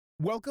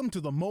Welcome to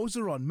the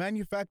Moser on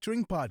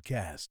Manufacturing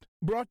podcast,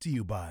 brought to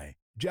you by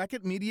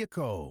Jacket Media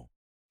Co.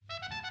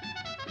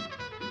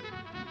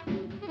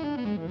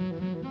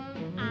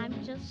 I'm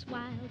just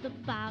wild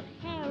about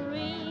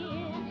Harry,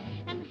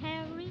 and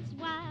Harry's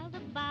wild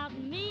about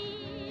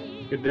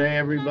me. Good day,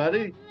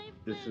 everybody.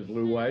 This is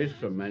Lou Weiss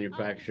from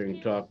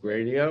Manufacturing Talk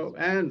Radio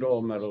and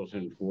All Metals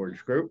and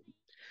Forge Group.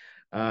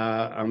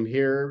 I'm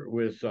here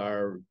with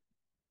our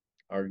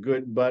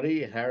good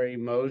buddy, Harry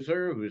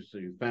Moser, who's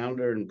the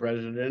founder and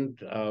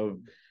president of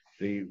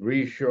the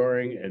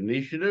Reshoring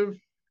Initiative,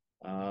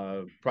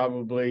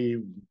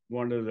 probably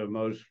one of the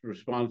most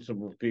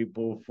responsible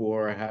people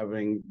for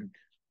having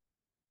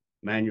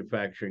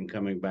manufacturing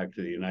coming back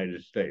to the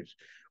United States,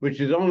 which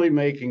is only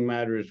making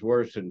matters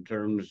worse in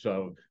terms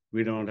of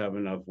we don't have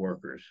enough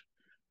workers.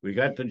 We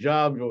got the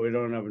jobs, but we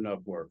don't have enough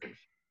workers.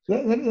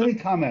 Let me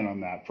comment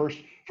on that first.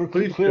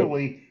 Please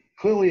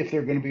Clearly, if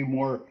there are going to be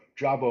more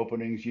job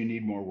openings, you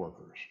need more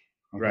workers.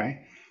 Okay, Right.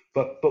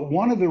 but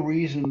one of the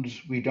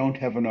reasons we don't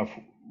have enough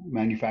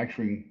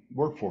manufacturing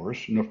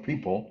workforce, enough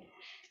people,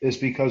 is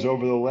because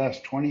over the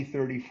last 20,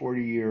 30,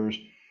 40 years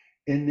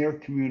in their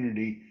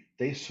community,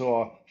 they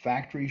saw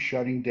factories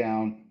shutting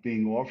down,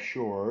 being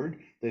offshored.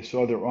 They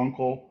saw their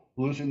uncle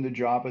losing the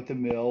job at the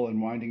mill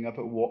and winding up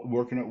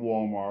working at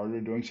Walmart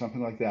or doing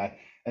something like that.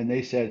 And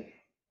they said,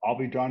 I'll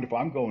be darned if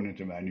I'm going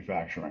into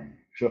manufacturing.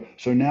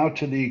 So now,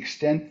 to the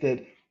extent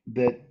that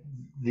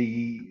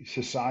the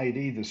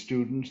society, the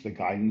students, the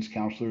guidance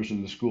counselors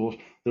in the schools,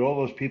 that all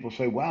those people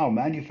say, wow,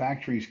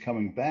 manufacturing is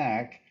coming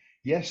back.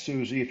 Yes,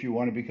 Susie, if you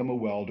want to become a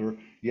welder.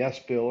 Yes,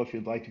 Bill, if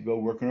you'd like to go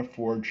work in a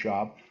Ford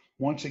shop.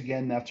 Once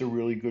again, that's a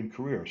really good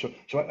career. So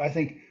I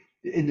think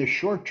in the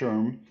short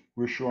term,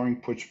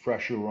 reshoring puts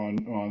pressure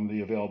on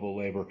the available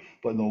labor,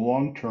 but in the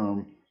long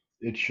term,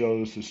 it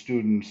shows the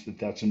students that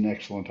that's an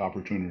excellent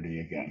opportunity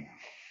again.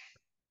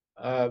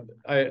 I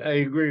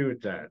agree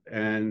with that.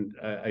 And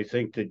I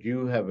think that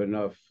you have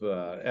enough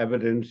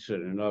evidence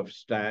and enough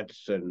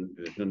stats and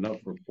there's enough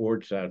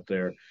reports out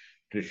there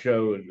to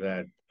show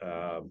that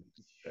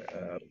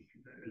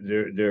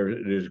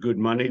there's good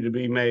money to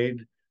be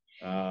made.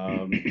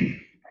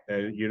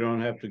 And you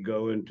don't have to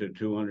go into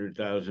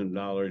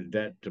 $200,000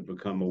 debt to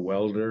become a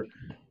welder,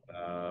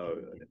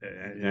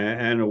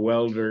 and a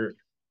welder.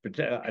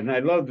 And I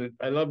love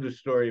the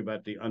story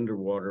about the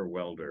underwater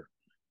welder.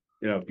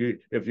 You know,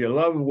 if you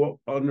love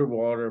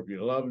underwater, if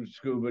you love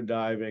scuba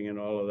diving and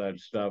all of that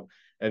stuff,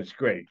 that's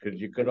great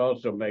because you could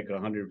also make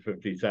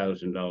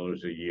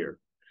 $150,000 a year,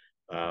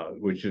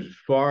 which is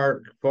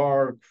far,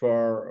 far,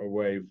 far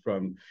away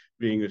from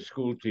being a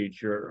school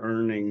teacher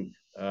earning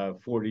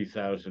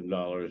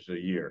 $40,000 a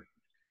year.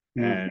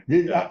 Yeah.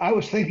 And I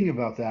was thinking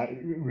about that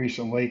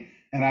recently,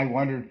 and I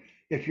wondered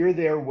if you're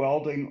there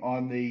welding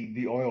on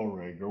the oil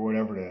rig or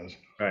whatever it is,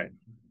 right.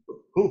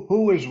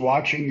 who is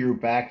watching your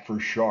back for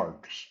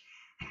sharks?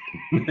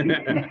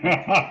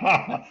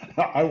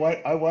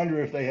 I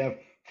wonder if they have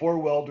four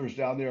welders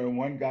down there and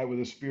one guy with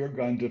a spear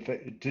gun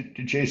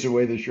to chase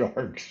away the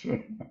sharks.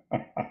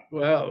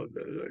 Well,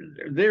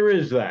 there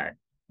is that.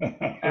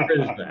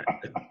 There is that.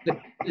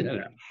 You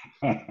know,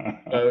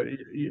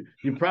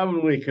 you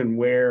probably can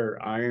wear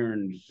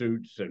iron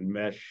suits and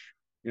mesh.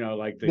 You know,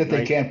 like the That they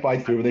night. can't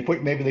bite through.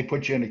 Maybe they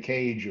put you in a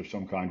cage of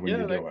some kind when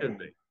Yeah, you that do it. could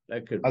be.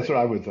 That could That's be. what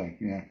I would think.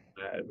 Yeah.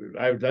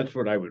 That's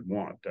what I would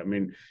want. I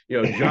mean,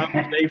 you know, job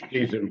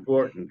safety is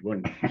important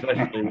when,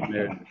 especially when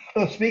they're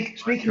Oh,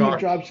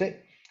 charged.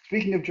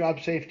 speaking of job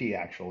safety,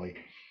 actually,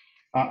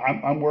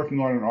 I'm working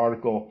on an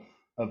article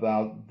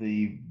about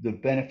the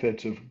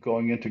benefits of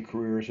going into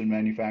careers in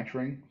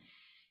manufacturing,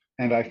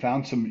 and I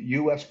found some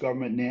U.S.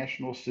 government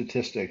national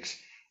statistics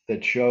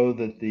that show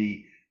that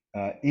the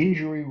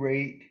injury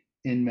rate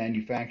in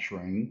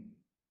manufacturing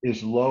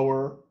is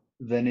lower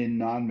than in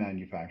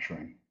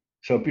non-manufacturing.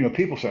 So,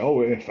 people say,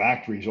 oh, in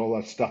factories, all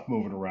that stuff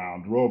moving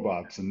around,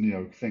 robots and,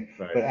 things,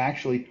 Right. but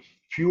actually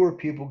fewer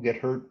people get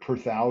hurt per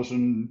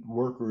thousand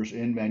workers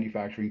in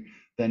manufacturing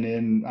than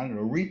in, I don't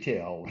know,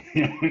 retail,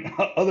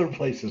 other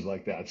places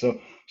like that. So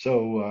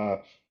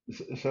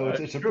It's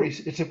true.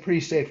 it's a pretty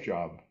safe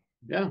job.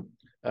 Yeah.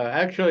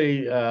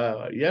 Actually,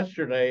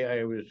 yesterday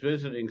I was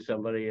visiting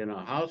somebody in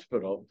a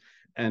hospital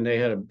and they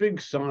had a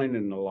big sign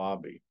in the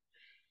lobby.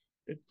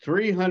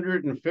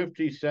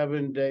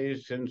 357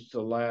 days since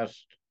the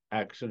last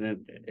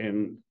accident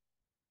in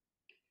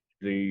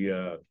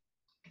the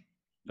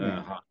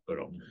Yeah.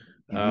 hospital.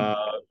 Hmm. Uh,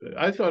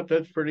 I thought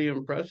that's pretty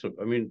impressive.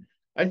 I mean,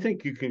 I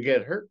think you can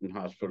get hurt in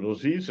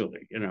hospitals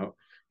easily. You know,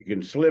 you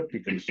can slip,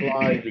 you can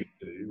slide, you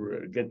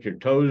can get your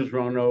toes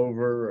run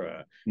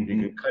over, you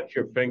Hmm. can cut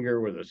your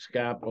finger with a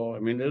scalpel. I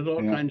mean, there's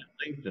all Yeah. kinds of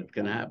things that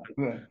can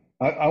happen.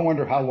 I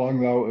wonder how long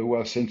though it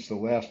was since the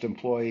last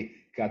employee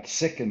got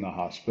sick in the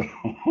hospital.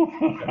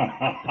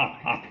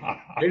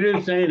 They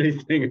didn't say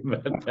anything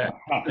about that.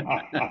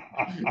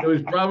 It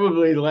was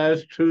probably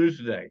last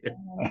Tuesday.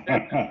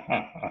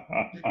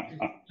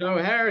 So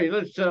Harry,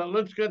 let's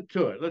get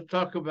to it. Let's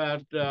talk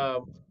about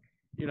the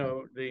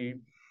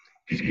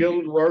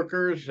skilled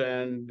workers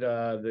and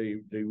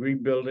the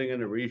rebuilding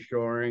and the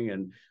reshoring.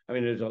 And I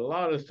mean, there's a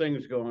lot of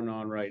things going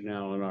on right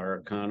now in our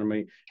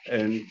economy,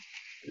 and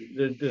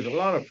there's a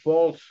lot of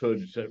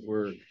falsehoods that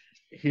we're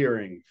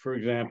hearing. For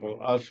example,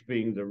 us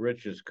being the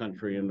richest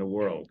country in the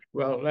world.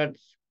 Well,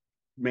 that's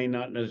may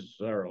not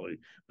necessarily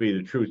be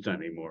the truth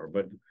anymore,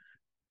 but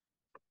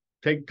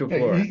take the Yeah,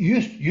 floor.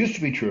 used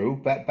to be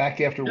true.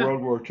 Back after Yeah.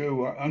 World War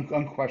II,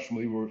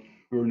 unquestionably, we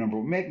were number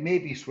one.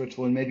 Maybe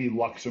Switzerland, maybe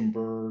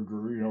Luxembourg,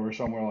 or or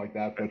somewhere like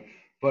that.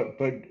 But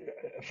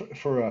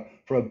for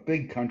a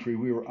big country,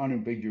 we were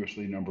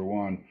unambiguously number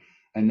one.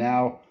 And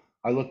now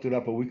I looked it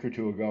up a week or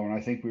two ago, and I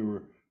think we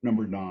were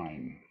number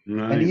nine. And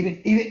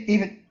Nice.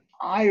 even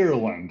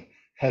Ireland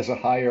has a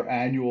higher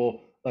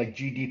annual like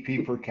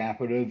GDP per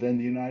capita than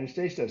the United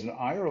States does. And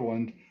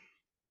Ireland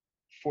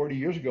 40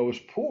 years ago was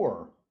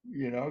poor.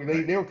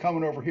 They were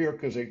coming over here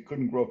because they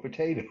couldn't grow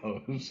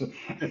potatoes.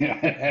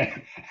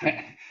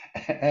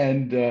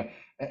 and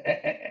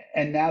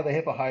and now they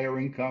have a higher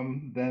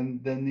income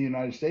than the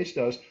United States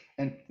does,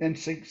 and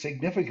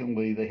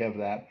significantly they have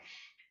that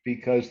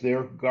because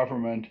their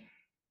government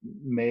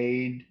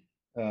made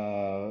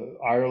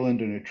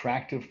Ireland an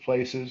attractive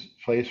place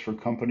for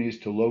companies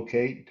to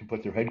locate, to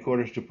put their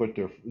headquarters, to put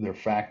their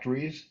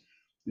factories.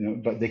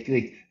 But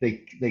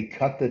they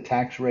cut the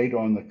tax rate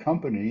on the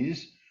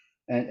companies,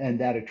 and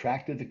that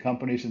attracted the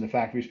companies and the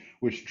factories,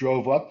 which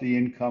drove up the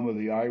income of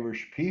the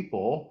Irish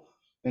people,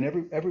 and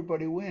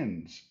everybody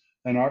wins.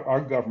 And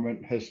our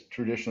government has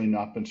traditionally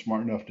not been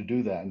smart enough to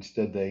do that.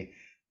 Instead, they've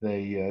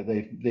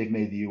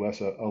made the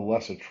U.S. a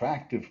less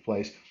attractive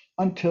place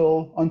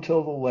until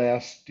the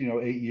last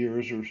 8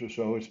 years or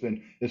so. It's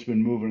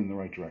been moving in the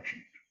right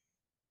direction.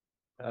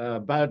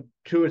 About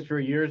 2 or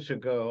 3 years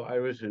ago, I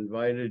was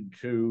invited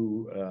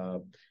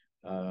to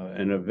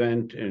an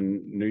event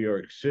in New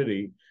York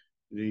City.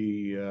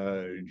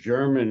 The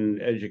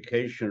German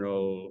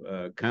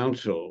Educational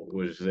Council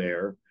was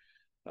there,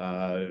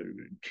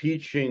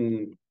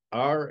 teaching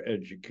our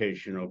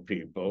educational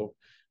people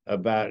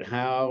about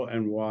how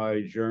and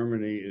why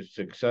Germany is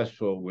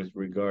successful with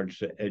regards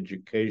to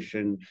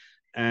education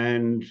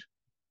and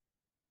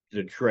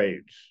the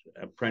trades,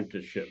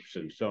 apprenticeships,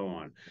 and so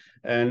on.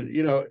 And,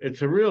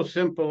 it's a real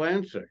simple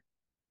answer.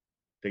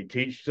 They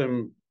teach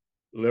them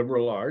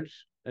liberal arts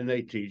and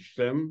they teach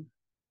them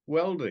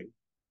welding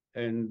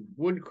and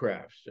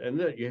woodcrafts. And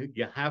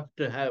you have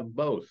to have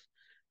both.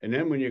 And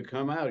then when you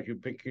come out, you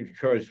pick your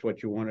choice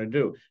what you want to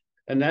do.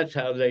 And that's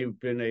how they've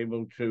been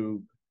able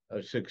to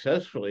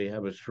successfully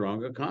have a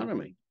strong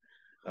economy.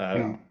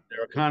 Yeah.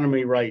 Their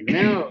economy right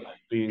now is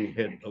being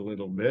hit a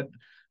little bit,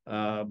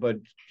 but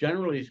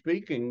generally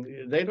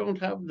speaking, they don't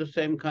have the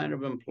same kind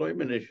of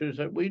employment issues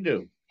that we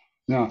do.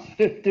 No,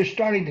 they're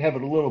starting to have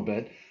it a little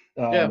bit.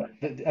 Yeah,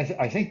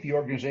 I think the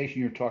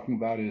organization you're talking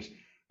about is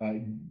uh,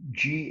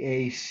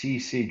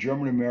 GACC,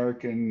 German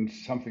American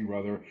something or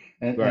other,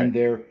 right. and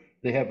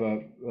they have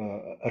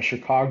a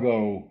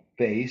Chicago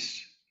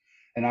base.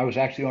 And I was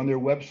actually on their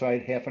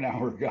website half an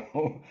hour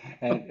ago,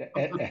 and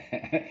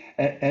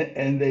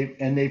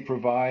they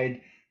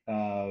provide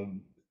uh,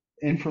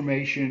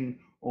 information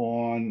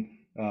on.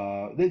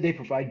 They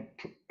provide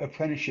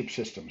apprenticeship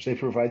systems. They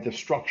provide the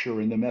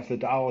structure and the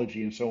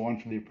methodology and so on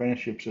for the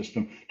apprenticeship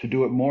system to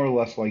do it more or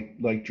less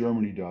like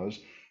Germany does.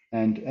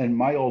 And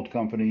my old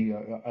company,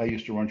 I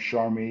used to run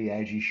Charmy,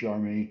 Agi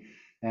Charmy,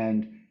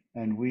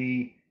 and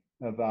we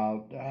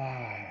about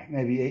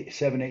maybe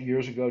 7, 8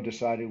 years ago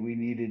decided we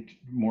needed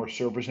more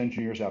service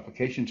engineers,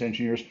 applications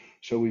engineers.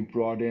 So we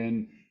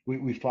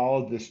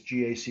followed this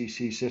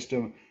GACC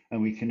system,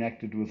 and we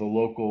connected with a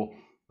local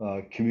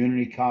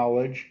community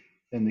college,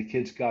 and the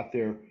kids got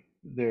their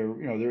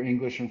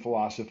English and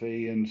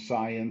philosophy and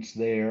science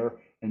there,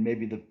 and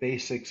maybe the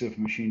basics of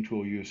machine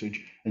tool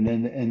usage, and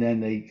then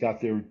they got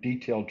their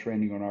detailed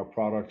training on our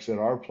products at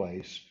our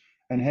place,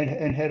 and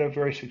had a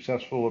very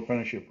successful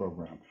apprenticeship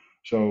program.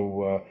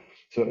 So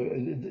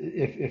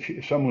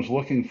if someone's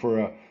looking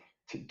for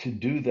to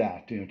do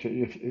that,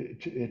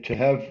 to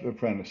have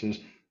apprentices,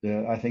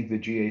 I think the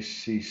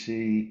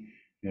GACC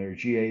or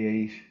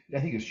GAA, I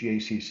think it's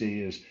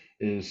GACC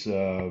is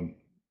a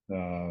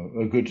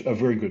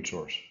very good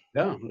source.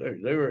 Yeah,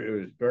 they were. It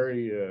was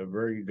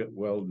very good,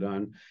 well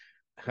done.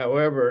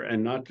 However,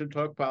 and not to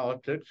talk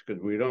politics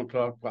because we don't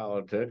talk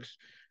politics.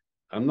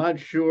 I'm not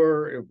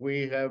sure if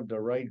we have the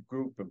right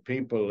group of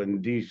people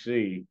in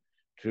D.C.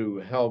 to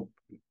help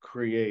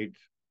create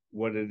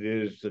what it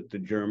is that the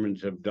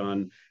Germans have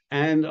done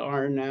and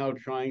are now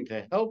trying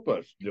to help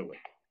us do it.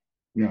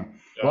 Yeah.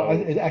 Well,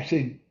 So,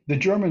 actually, the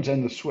Germans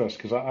and the Swiss,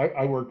 because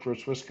I worked for a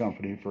Swiss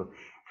company for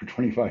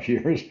 25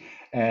 years,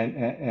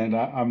 and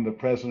I'm the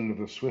president of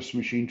the Swiss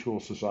Machine Tool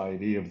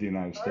Society of the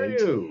United are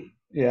States. you?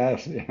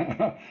 Yes.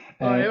 Yeah.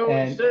 I And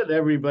always and said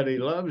everybody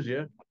loves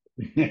you.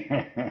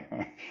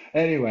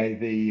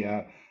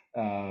 anyway,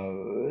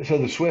 so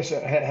the Swiss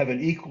have an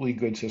equally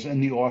good system,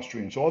 and the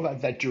Austrians, all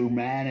that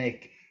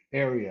Germanic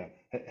area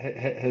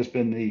has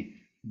been the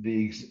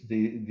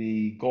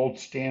gold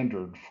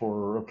standard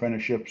for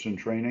apprenticeships and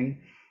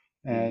training.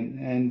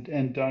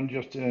 and done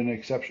just an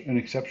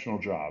exceptional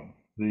job.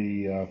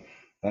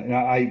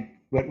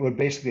 What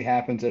basically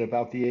happens at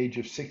about the age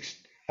of 6,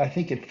 I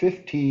think at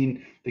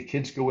 15, the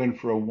kids go in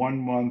for a 1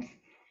 month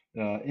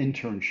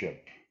internship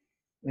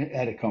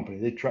at a company.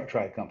 They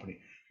try a company,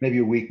 maybe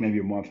a week, maybe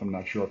a month, I'm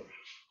not sure.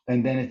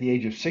 And then at the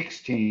age of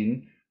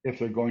 16, if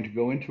they're going to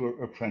go into an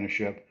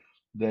apprenticeship,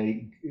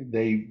 they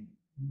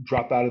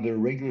drop out of their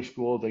regular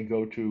school. They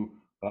go to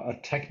a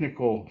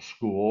technical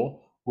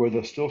school where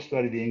they'll still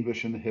study the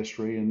English and the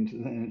history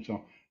and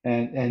so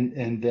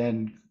and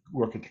then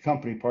work at the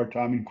company part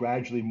time and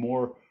gradually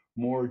more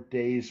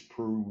days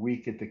per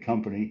week at the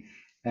company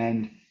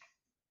and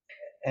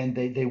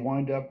they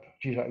wind up.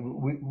 Geez,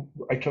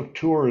 I took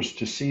tours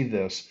to see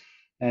this,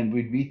 and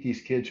we'd meet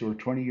these kids who are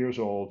 20 years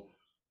old,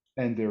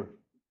 and they're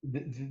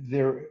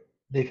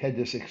they've had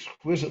this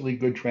exquisitely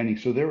good training.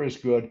 So they're as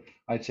good,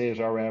 I'd say, as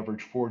our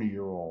average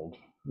 40-year-old,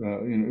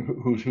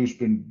 who's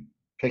been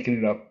picking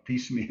it up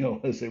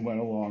piecemeal as they went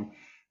along,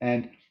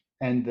 and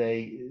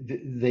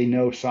they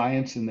know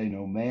science and they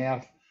know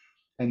math,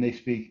 and they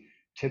speak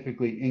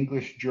typically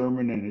English,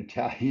 German, and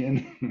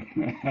Italian,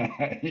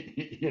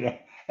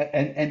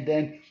 and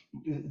then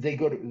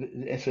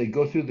as they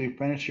go through the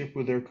apprenticeship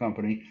with their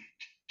company.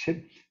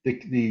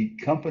 The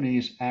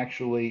companies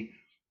actually,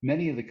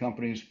 many of the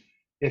companies,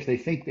 if they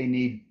think they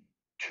need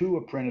 2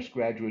 apprentice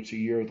graduates a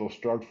year, they'll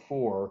start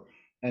 4,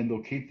 and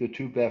they'll keep the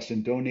 2 best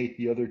and donate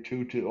the other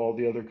 2 to all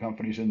the other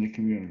companies in the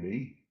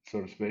community, so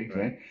to speak,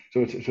 right?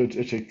 So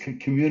it's a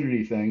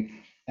community thing,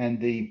 and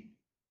the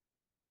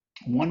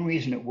one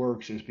reason it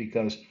works is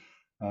because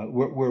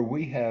where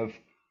we have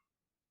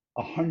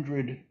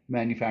 100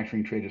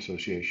 manufacturing trade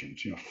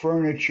associations,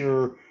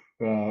 furniture,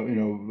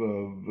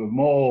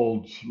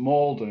 molds,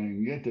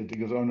 molding, it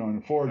goes on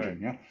and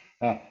forging. Right.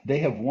 Yeah, they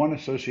have one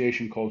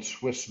association called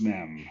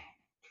SwissMem,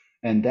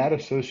 and that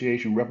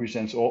association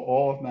represents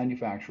all of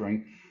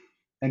manufacturing.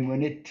 And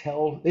when it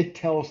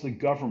tells the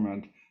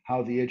government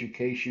how the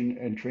education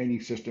and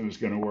training system is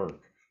going to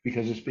work,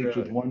 because it speaks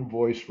with one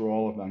voice for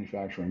all of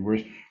manufacturing.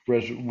 Whereas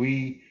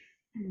we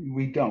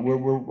don't.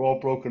 We're all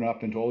broken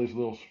up into all these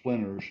little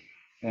splinters,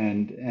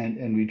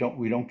 and we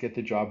don't get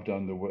the job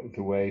done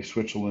the way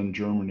Switzerland,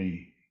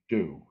 Germany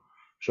do.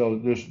 So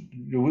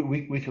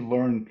we could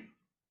learn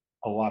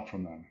a lot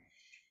from them.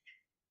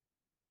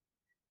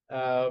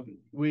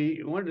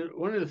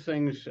 One of the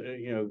things,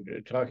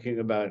 talking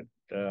about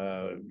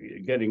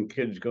getting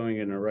kids going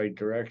in the right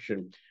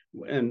direction,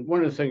 and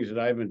one of the things that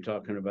I've been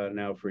talking about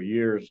now for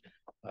years,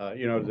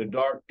 the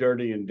dark,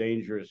 dirty, and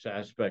dangerous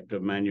aspect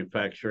of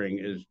manufacturing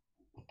is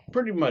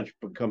pretty much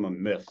become a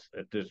myth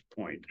at this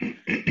point.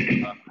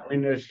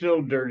 There's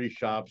still dirty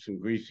shops and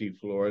greasy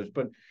floors,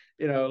 but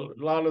a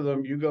lot of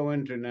them you go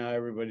into now,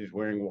 everybody's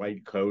wearing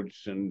white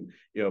coats and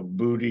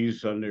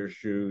booties on their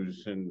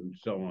shoes and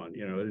so on.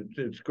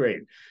 It's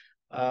great.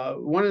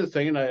 One of the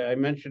things, and I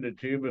mentioned it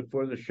to you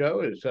before the show,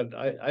 is that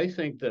I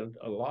think that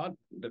a lot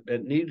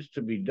that needs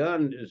to be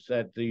done is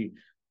that the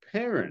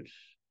parents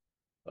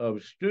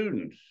of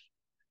students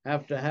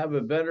have to have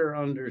a better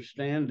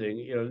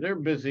understanding. They're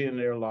busy in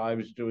their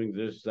lives doing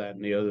this, that,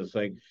 and the other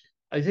thing.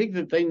 I think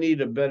that they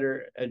need a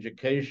better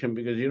education,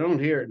 because you don't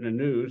hear it in the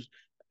news.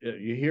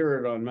 You hear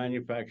it on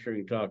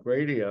Manufacturing Talk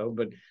Radio,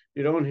 but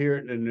you don't hear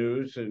it in the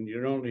news, and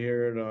you don't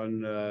hear it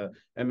on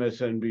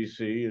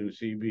MSNBC and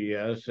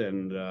CBS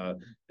and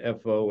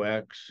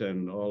FOX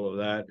and all of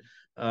that.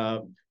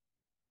 I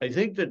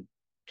think that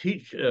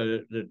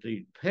that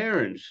the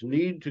parents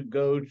need to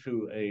go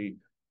to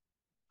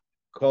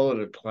call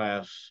it a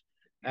class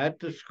at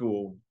the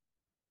school,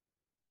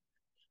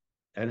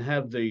 and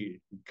have the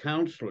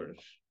counselors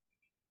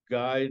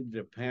guide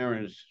the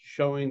parents,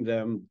 showing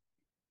them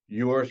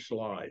your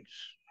slides.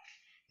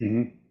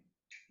 Mm-hmm.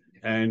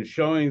 And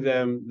showing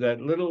them that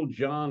little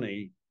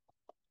Johnny,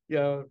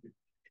 there's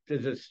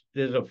a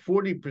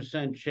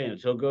 40%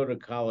 chance he'll go to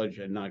college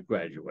and not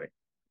graduate.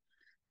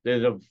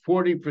 There's a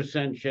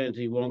 40% chance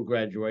he won't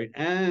graduate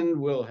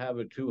and will have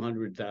a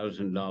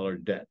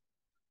 $200,000 debt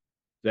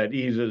that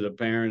either the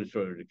parents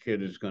or the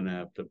kid is going to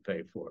have to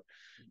pay for.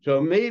 So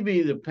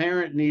maybe the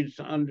parent needs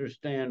to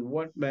understand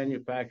what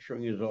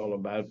manufacturing is all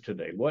about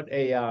today, what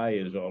AI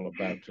is all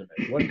about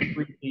today, what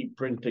 3D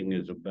printing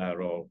is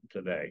about all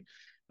today.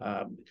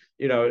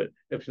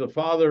 If the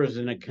father is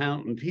an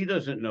accountant, he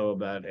doesn't know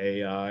about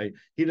AI.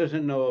 He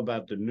doesn't know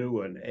about the new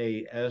one,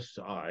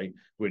 ASI,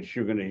 which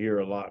you're going to hear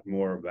a lot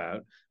more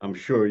about. I'm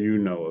sure you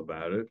know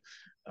about it.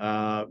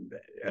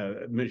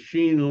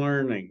 Machine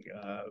learning,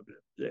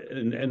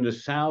 and the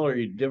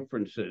salary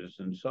differences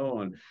and so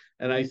on.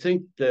 And I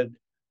think that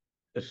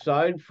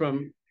aside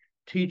from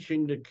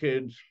teaching the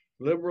kids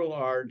liberal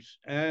arts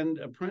and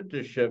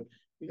apprenticeship,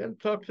 you got to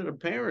talk to the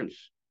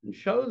parents and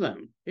show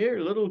them, here,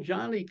 little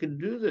Johnny can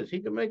do this. He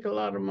can make a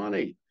lot of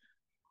money.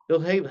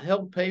 He'll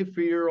help pay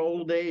for your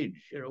old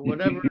age,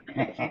 whatever.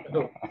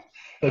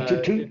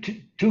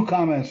 Two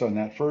comments on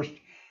that. First,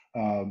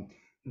 I'm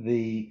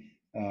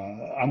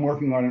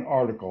working on an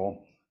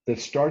article that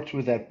starts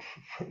with that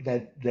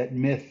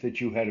myth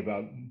that you had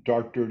about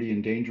dark, dirty,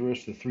 and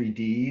dangerous, the three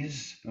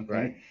Ds. Right.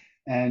 Okay,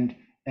 and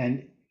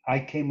and I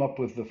came up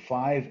with the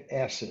five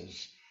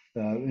S's.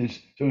 So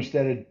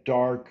instead of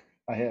dark,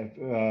 I have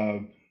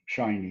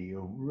shiny,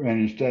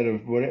 and instead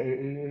of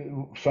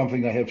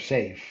something, I have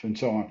safe, and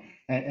so on.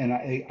 And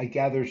I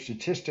gathered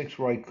statistics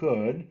where I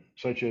could,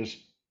 such as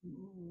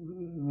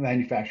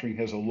manufacturing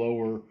has a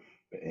lower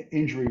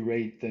injury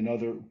rate than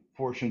other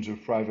portions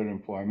of private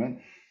employment.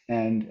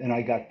 And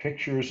I got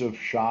pictures of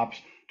shops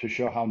to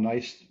show how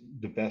nice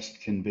the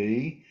best can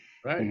be.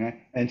 Right.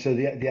 Okay. And so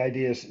the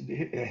idea is,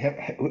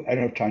 I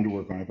don't have time to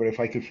work on it, but if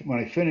I could, when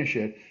I finish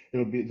it,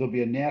 there'll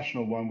be a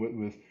national one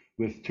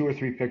with two or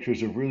three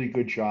pictures of really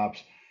good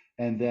shops.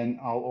 And then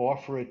I'll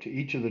offer it to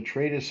each of the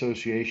trade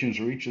associations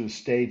or each of the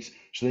states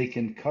so they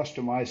can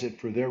customize it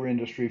for their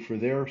industry, for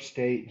their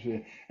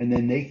state, and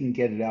then they can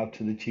get it out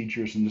to the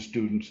teachers and the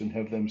students and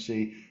have them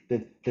see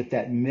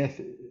that myth,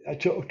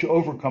 to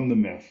overcome the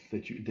myth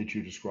that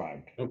you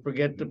described. Don't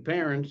forget the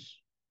parents.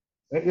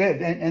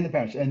 And the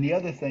parents. And the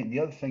other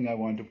thing I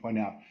wanted to point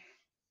out,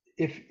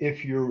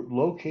 if you're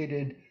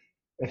located,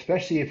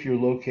 especially if you're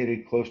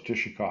located close to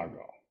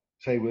Chicago,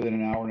 say within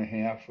an hour and a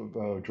half of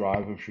a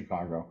drive of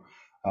Chicago,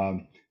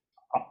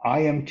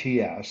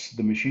 IMTS,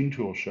 the Machine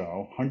Tool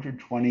Show,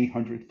 120,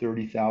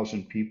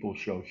 130,000 people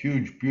show,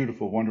 huge,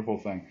 beautiful, wonderful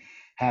thing,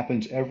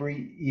 happens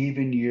every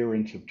even year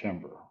in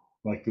September,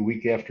 like a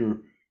week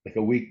after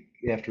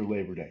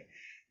Labor Day.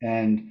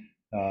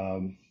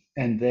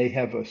 And they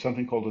have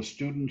something called a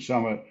student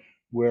summit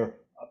where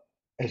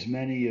as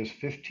many as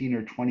 15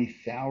 or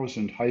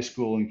 20,000 high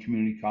school and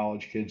community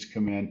college kids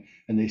come in,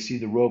 and they see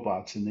the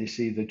robots and they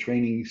see the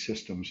training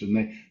systems,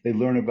 and they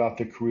learn about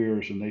the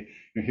careers, and they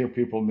hear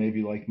people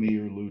maybe like me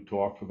or Lou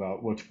talk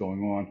about what's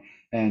going on.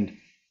 And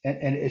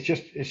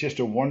it's just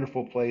a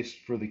wonderful place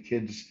for the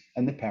kids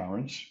and the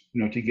parents,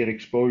 to get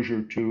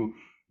exposure to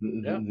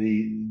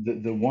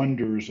the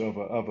wonders of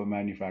a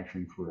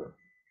manufacturing career.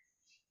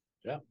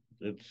 Yeah.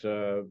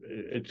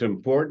 It's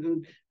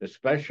important,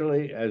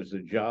 especially as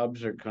the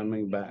jobs are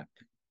coming back.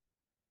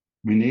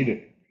 We need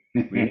it.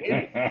 We need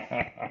it.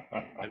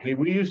 I mean,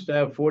 we used to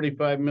have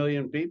 45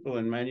 million people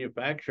in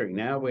manufacturing.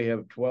 Now we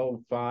have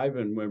 12.5,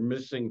 and we're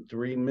missing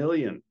 3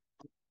 million.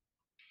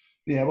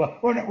 Yeah, well,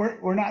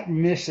 we're not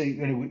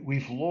missing.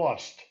 We've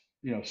lost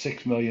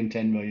 6 million,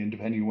 10 million,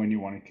 depending on when you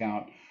want to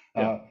count.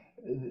 Yeah.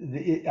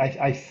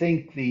 I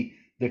think the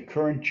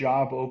current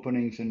job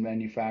openings in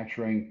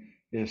manufacturing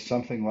is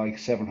something like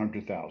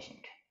 700,000.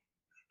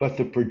 But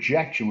the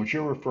projection, what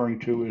you're referring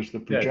to, is the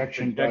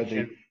projection by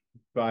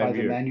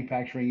the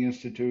Manufacturing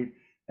Institute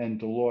and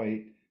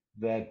Deloitte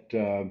that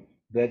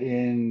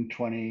in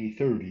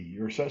 2030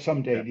 or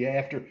some date,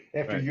 after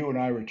right. You and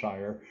I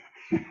retire.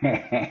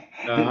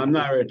 I'm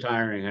not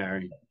retiring,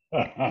 Harry.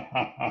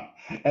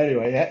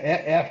 Anyway,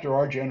 after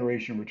our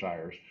generation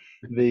retires,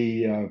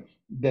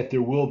 that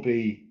there will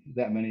be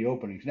that many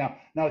openings. Now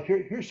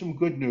here's some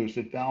good news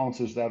that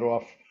balances that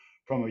off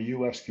from a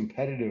U.S.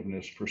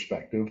 competitiveness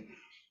perspective.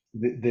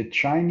 The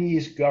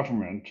Chinese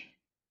government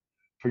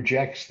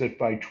projects that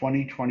by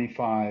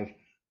 2025,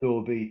 there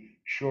will be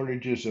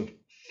shortages of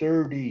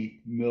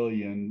 30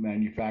 million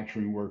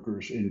manufacturing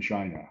workers in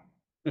China.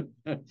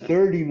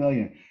 30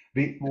 million.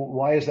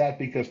 Why is that?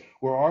 Because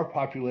where our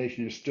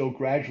population is still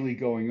gradually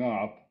going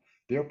up,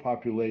 their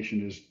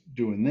population is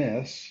doing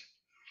this.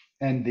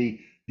 And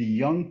the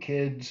young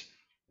kids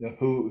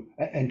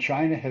and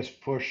China has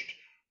pushed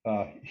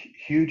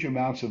huge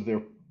amounts of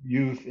their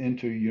youth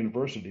into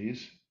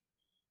universities,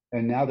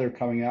 and now they're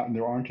coming out and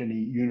there aren't any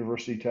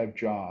university type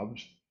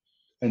jobs,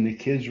 and the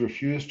kids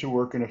refuse to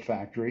work in a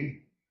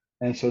factory,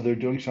 and so they're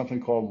doing something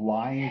called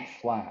lying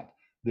flat.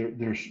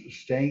 They're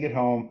staying at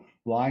home,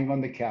 lying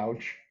on the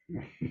couch,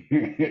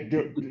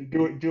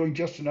 doing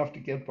just enough to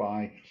get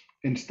by,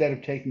 instead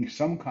of taking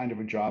some kind of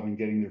a job and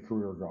getting their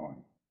career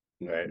going.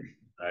 Right.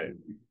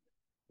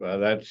 Well,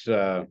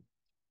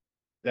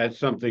 that's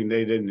something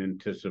they didn't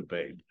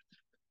anticipate.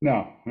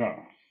 No.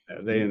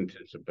 They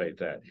anticipate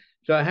that.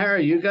 So,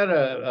 Harry, you got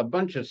a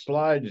bunch of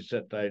slides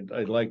that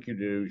I'd like you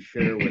to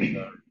share with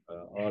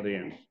our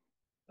audience.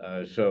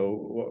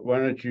 So why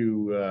don't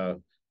you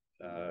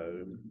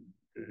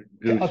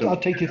I'll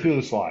take you through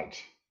the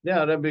slides.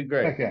 Yeah, that'd be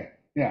great. Okay.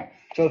 Yeah.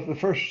 So the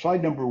first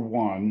slide, number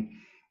one,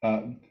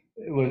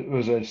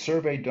 was a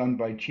survey done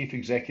by Chief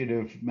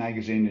Executive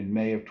Magazine in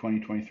May of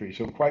 2023,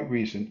 so quite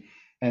recent.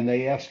 And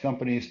they asked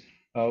companies,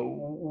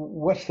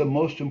 what's the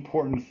most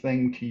important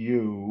thing to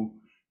you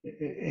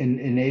in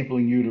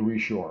enabling you to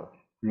reshore?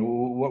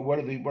 What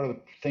are the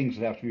things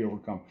that have to be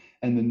overcome?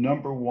 And the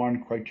number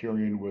one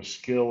criterion was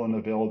skill and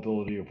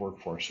availability of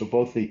workforce. So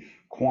both the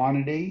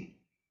quantity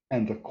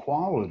and the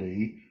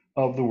quality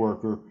of the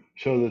worker,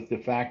 so that the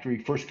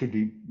factory first could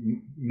be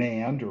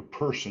manned, or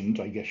personed,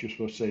 I guess you're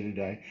supposed to say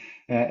today,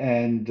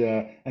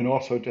 and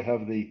also to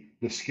have the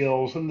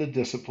skills and the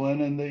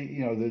discipline and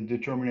the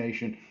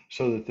determination,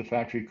 so that the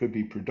factory could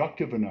be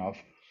productive enough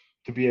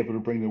to be able to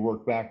bring the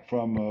work back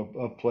from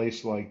a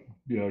place like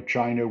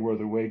China, where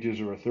the wages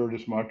are a third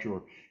as much,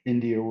 or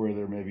India, where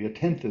they're maybe a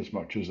tenth as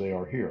much as they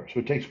are here. So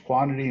it takes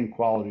quantity and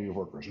quality of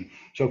workers.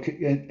 So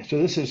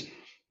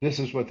this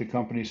is what the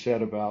company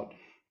said about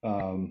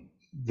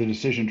the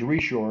decision to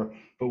reshore.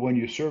 But when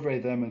you survey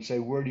them and say,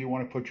 where do you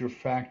want to put your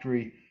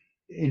factory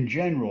in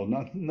general,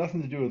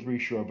 nothing to do with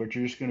reshore, but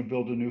you're just going to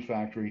build a new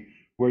factory,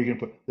 where are you going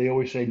to put? They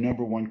always say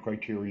number one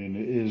criterion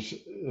is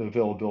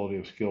availability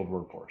of skilled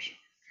workforce.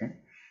 Okay.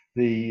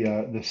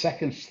 The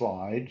second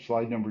slide,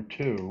 slide number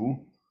 2,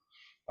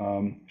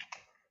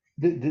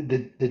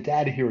 the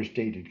data here is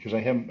dated because I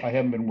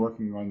haven't been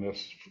working on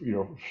this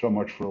so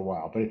much for a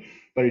while,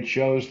 but it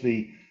shows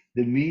the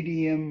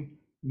median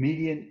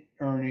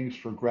earnings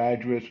for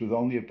graduates with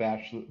only a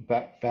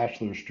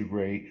bachelor's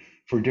degree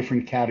for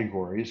different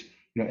categories.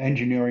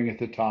 Engineering at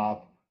the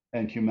top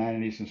and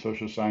humanities and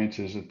social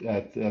sciences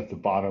at the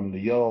bottom, the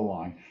yellow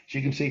line. So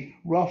you can see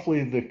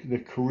roughly the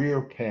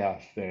career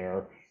path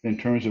there in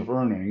terms of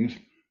earnings.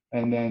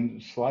 And then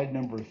slide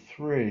number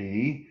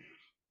 3,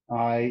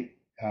 I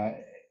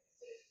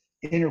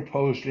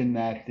interposed in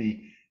that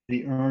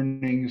the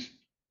earnings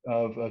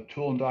of a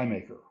tool and die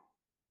maker,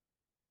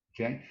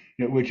 okay,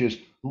 which is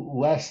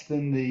less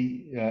than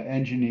the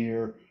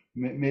engineer,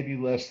 maybe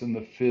less than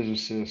the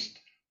physicist,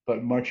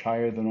 but much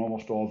higher than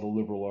almost all the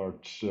liberal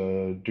arts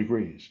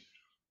degrees.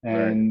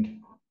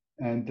 And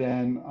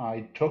then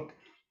I took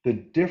the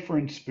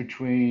difference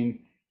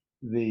between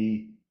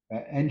the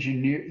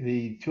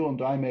the tool and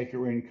die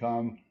maker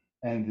income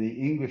and the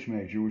English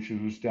major, which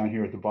was down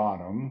here at the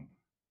bottom,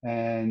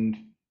 and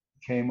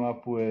came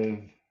up with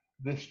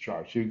this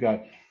chart. So you've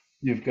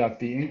got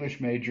the English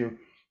major,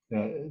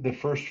 the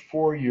first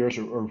 4 years,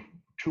 or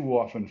too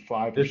often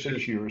 5 or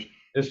 6 years.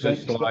 This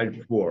is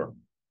slide 4.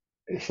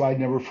 Slide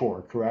number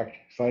 4, correct?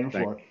 Slide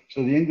number 4.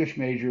 So the English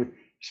major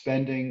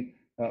spending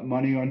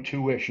money on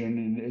tuition,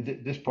 and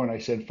at this point I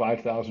said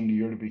 $5,000 a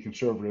year to be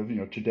conservative.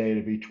 Today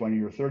it'd be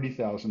 $20,000 or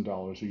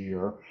 $30,000 a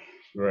year,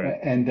 right?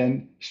 And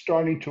then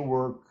starting to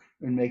work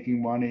and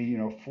making money,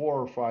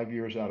 4 or 5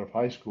 years out of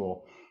high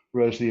school,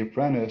 whereas the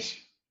apprentice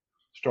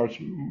starts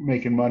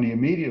making money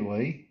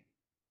immediately.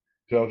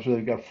 So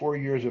they've got 4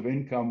 years of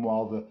income,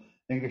 while the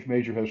English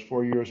major has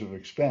 4 years of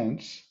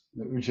expense,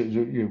 which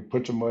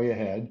puts them way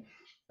ahead,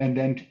 and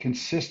then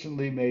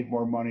consistently made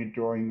more money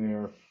during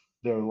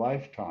their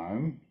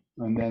lifetime.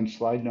 And then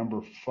slide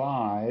number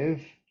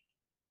 5,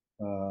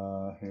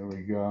 here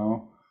we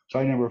go.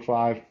 Slide number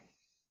 5,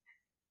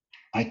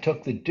 I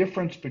took the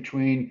difference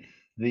between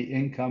the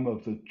income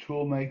of the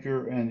tool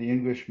maker and the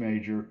English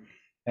major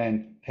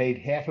and paid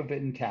half of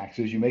it in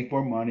taxes. You make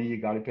more money,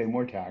 you got to pay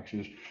more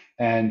taxes.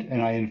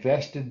 And I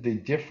invested the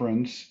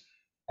difference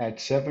at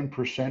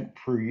 7%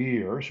 per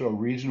year, so a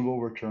reasonable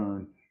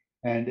return.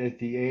 And at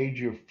the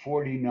age of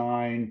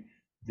 49,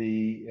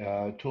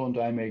 the tool and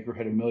die maker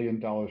had $1 million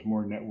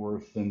more net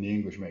worth than the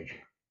English major.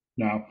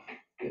 Now,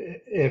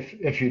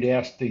 if you'd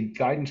asked the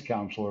guidance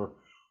counselor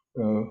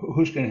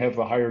who's going to have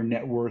the higher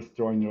net worth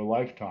during their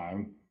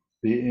lifetime,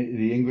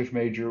 the English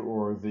major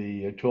or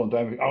the tool and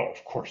die maker? Oh,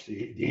 of course, the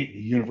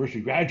university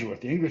graduate,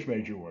 the English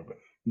major would. But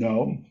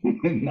no,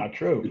 not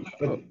true.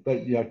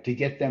 But to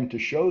get them to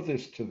show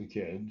this to the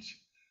kids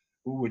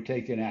would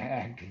take an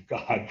act of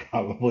God,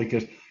 probably,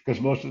 because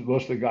most of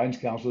the guidance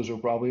counselors are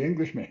probably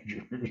English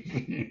majors.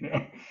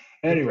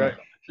 Anyway,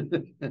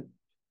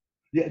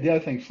 the other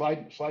thing,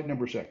 slide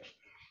number 6,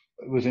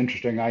 it was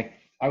interesting.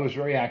 I was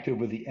very active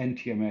with the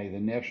NTMA, the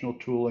National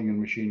Tooling and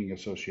Machining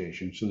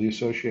Association. So the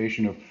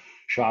association of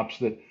shops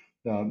that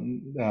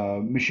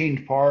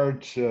machined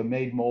parts,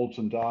 made molds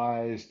and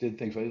dies, did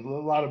things like a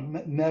lot of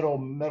metal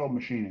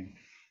machining,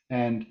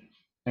 and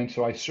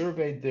so I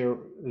surveyed their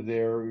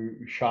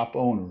shop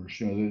owners,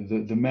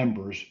 the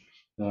members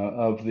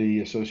of the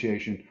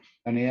association,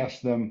 and I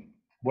asked them,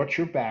 what's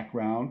your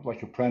background,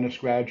 like apprentice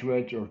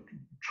graduate or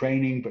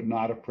training but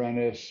not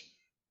apprentice,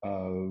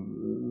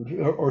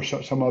 or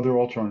some other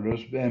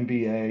alternatives,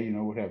 MBA,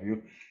 what have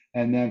you.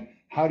 And then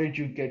how did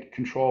you get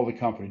control of the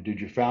company?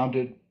 Did you found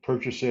it,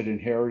 purchase it,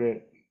 inherit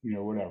it,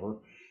 whatever?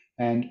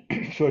 And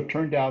so it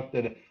turned out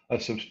that a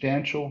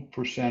substantial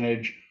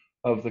percentage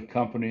of the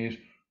companies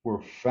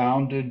were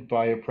founded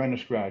by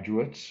apprentice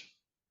graduates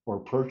or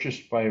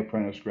purchased by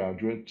apprentice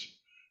graduates,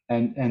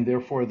 and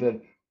therefore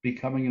that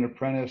becoming an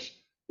apprentice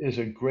is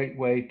a great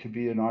way to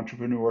be an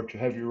entrepreneur, to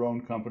have your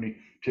own company,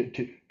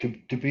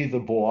 to be the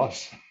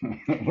boss,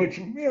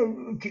 which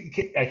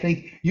I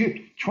think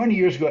 20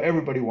 years ago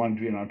everybody wanted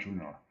to be an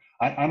entrepreneur.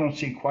 I don't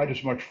see quite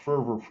as much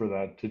fervor for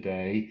that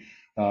today,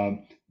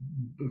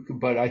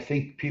 but I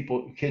think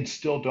kids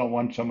still don't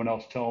want someone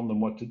else telling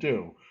them what to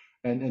do,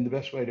 and the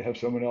best way to have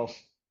someone else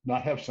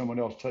not have someone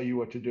else tell you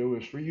what to do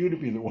is for you to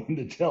be the one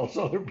that tells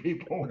other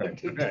people what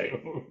to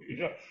do.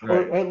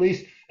 Or at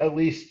least I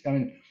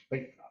mean,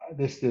 like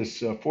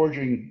this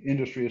Forging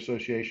Industry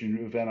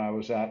Association event I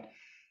was at,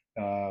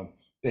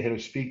 they had a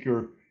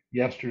speaker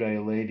yesterday,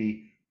 a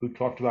lady who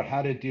talked about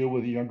how to deal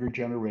with the younger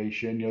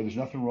generation. There's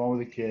nothing wrong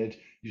with the kids.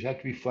 You just have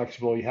to be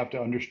flexible. You have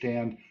to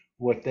understand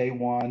what they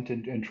want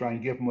and try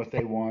and give them what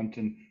they want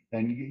and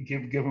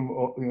give them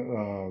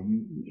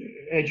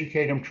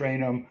educate them, train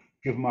them,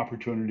 give them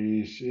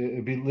opportunities,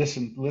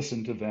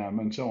 listen to them,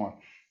 and so on.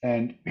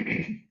 And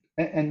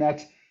and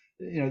that's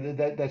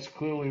that's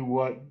clearly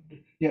what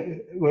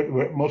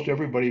most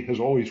everybody has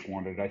always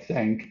wanted, I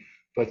think.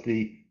 But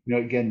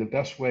again, the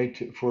best way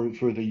for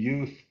the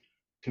youth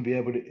to be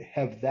able to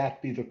have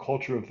that be the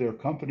culture of their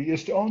company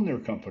is to own their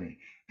company.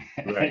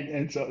 Right.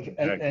 And so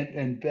Exactly.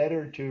 and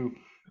better to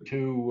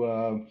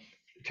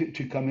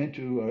come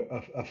into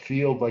a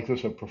field like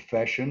this, a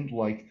profession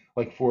like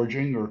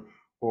forging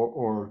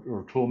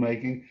or tool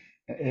making,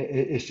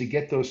 is to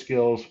get those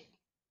skills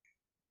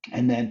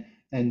and then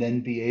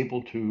be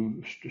able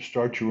to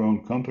start your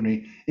own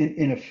company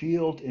in a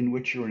field in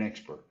which you're an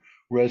expert.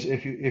 Whereas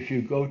if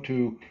you go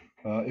to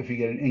if you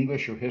get an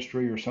English or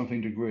history or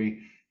something degree,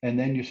 and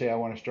then you say, I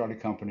want to start a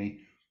company,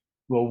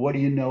 well, what do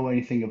you know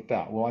anything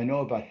about? Well, I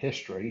know about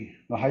history.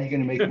 Well, how are you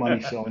going to make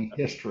money selling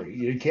history?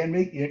 You can't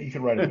make, you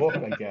can write a book,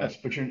 I guess,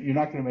 but you're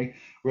not going to make,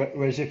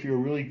 whereas if you're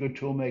a really good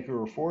tool maker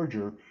or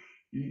forger,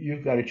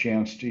 you've got a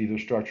chance to either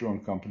start your own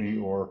company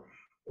or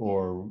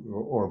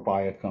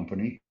buy a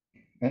company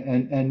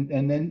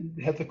and then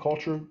have the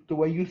culture the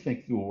way you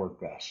think will work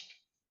best.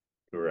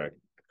 Correct.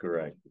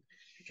 Correct.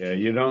 Yeah,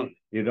 you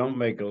don't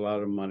make a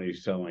lot of money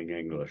selling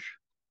English.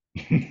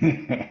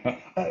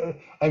 I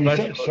mean,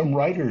 Especially, some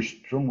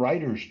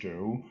writers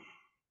do.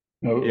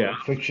 yeah,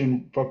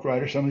 Fiction book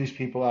writers. Some of these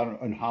people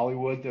out in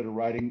Hollywood that are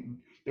writing,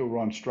 that were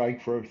on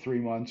strike for 3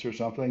 months or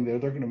something. They're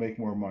going to make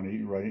more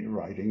money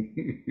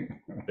writing.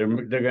 they're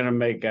going to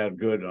make out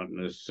good on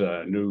this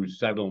new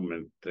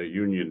settlement, the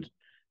union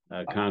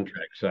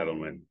contract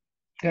settlement.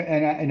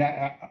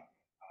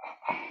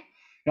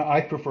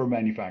 I prefer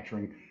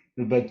manufacturing,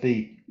 but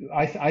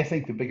I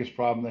think the biggest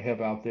problem they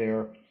have out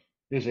there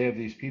is they have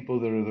these people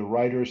that are the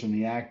writers and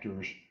the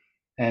actors,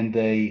 and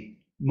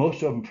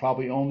most of them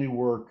probably only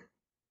work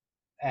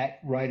at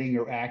writing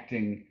or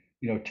acting,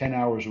 10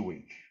 hours a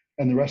week.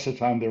 And the rest of the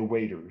time they're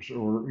waiters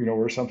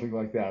or something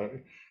like that,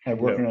 and Yeah.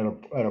 working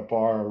at a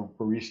bar or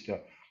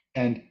barista.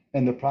 And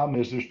the problem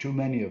is there's too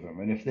many of them.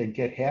 And if they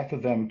get half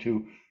of them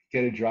to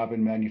get a job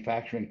in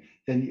manufacturing,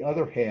 then the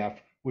other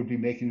half would be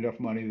making enough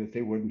money that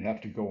they wouldn't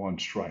have to go on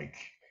strike.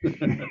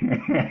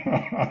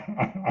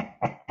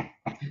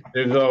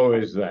 There's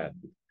always that.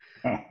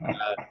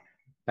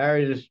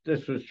 Harry,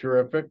 this was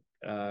terrific.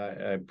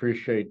 I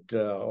appreciate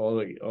all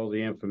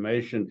the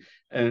information.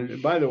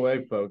 And by the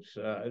way, folks,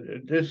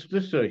 this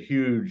is a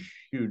huge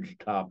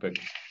topic.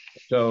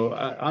 So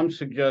I'm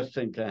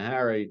suggesting to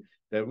Harry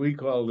that we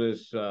call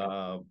this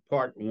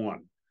part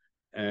one,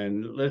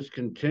 and let's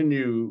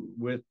continue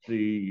with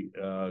the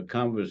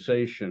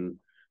conversation,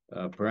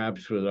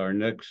 perhaps with our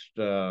next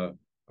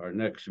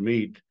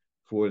meet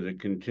for the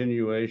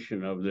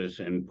continuation of this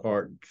in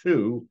part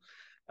two,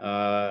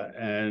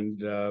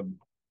 and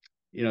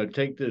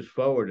take this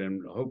forward,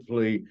 and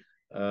hopefully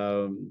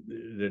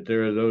that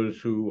there are those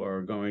who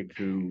are going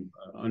to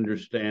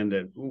understand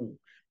that, ooh,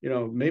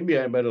 maybe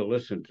I better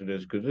listen to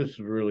this because this is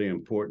really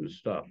important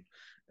stuff.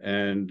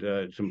 And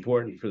it's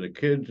important for the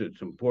kids.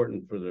 It's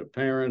important for the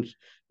parents,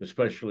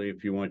 especially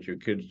if you want your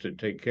kids to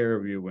take care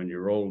of you when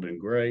you're old and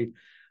gray.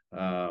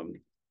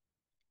 Um,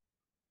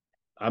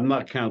 I'm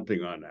not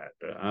counting on that.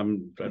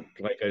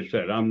 Like I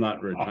said, I'm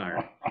not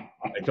retiring.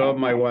 I told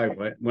my wife,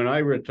 when I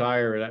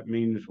retire, that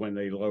means when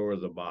they lower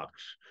the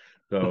box.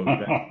 So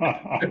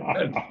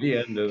that's the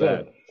end of So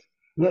that.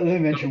 let me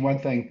mention one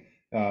thing.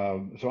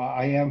 So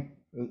I'm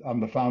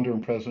the founder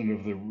and president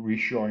of the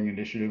Reshoring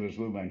Initiative, as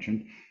Lou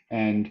mentioned,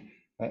 and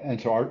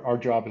so our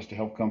job is to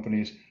help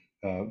companies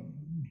uh,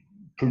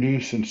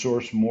 produce and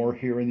source more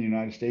here in the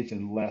United States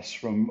and less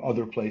from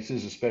other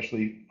places,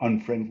 especially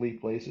unfriendly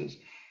places.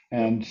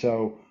 Yep. And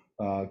so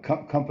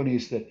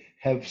companies that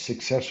have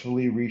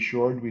successfully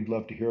reshored, we'd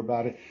love to hear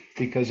about it,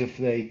 because if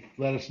they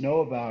let us know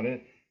about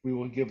it, we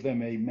will give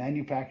them a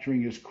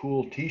Manufacturing is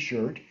Cool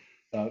t-shirt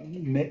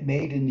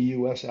made in the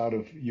US out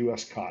of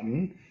US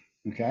cotton.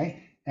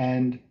 Okay.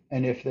 And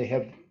if they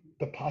have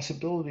the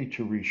possibility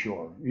to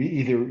reshore,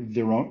 either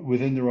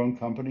within their own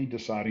company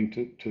deciding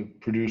to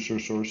produce or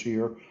source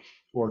here,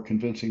 or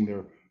convincing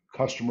their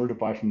customer to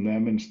buy from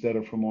them instead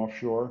of from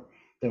offshore,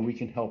 then we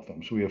can help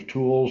them. So we have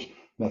tools,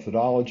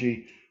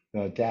 methodology,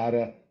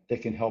 data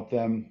that can help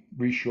them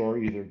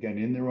reshore, either again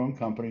in their own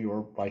company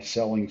or by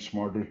selling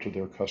smarter to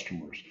their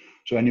customers.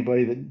 So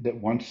anybody that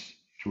wants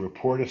to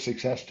report a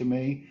success to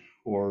me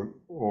or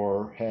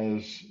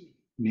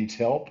needs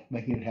help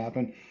making it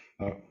happen,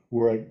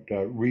 we're at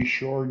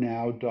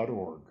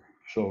reshorenow.org.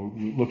 So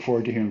look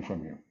forward to hearing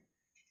from you.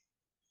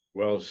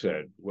 Well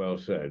said. Well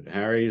said.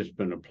 Harry, it's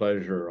been a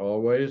pleasure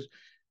always.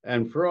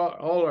 And for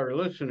all our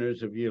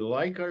listeners, if you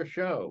like our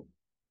show,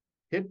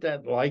 hit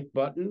that like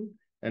button.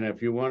 And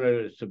if you want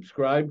to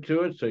subscribe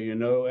to it so you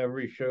know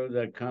every show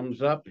that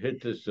comes up,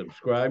 hit the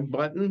subscribe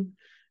button.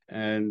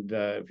 And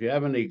if you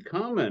have any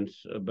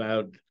comments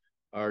about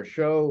our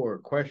show or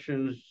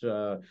questions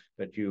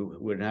that you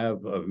would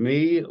have of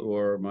me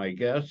or my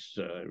guests,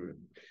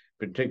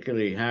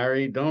 particularly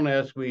Harry. Don't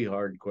ask me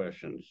hard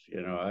questions.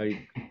 You know,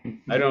 I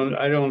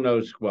don't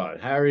know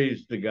squat.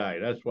 Harry's the guy.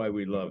 That's why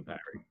we love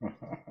Harry.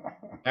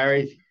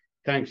 Harry,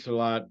 thanks a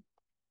lot.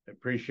 I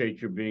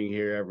appreciate you being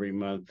here every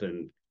month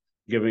and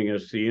giving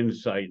us the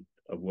insight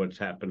of what's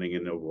happening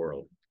in the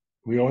world.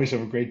 We always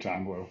have a great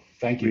time, Lou.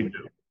 Thank you.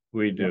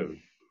 We do.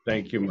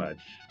 Thank you much.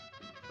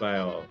 Bye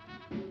all.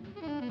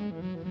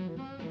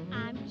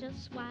 I'm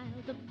just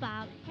wild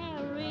about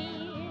Harry,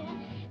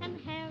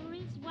 and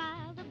Harry's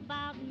wild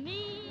about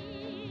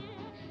me.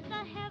 The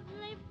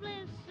heavenly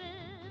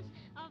blisses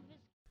of his...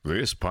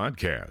 This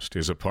podcast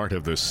is a part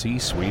of the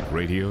C-Suite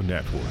Radio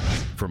Network.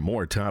 For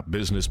more top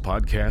business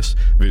podcasts,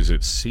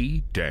 visit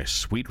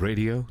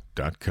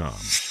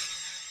c-suiteradio.com.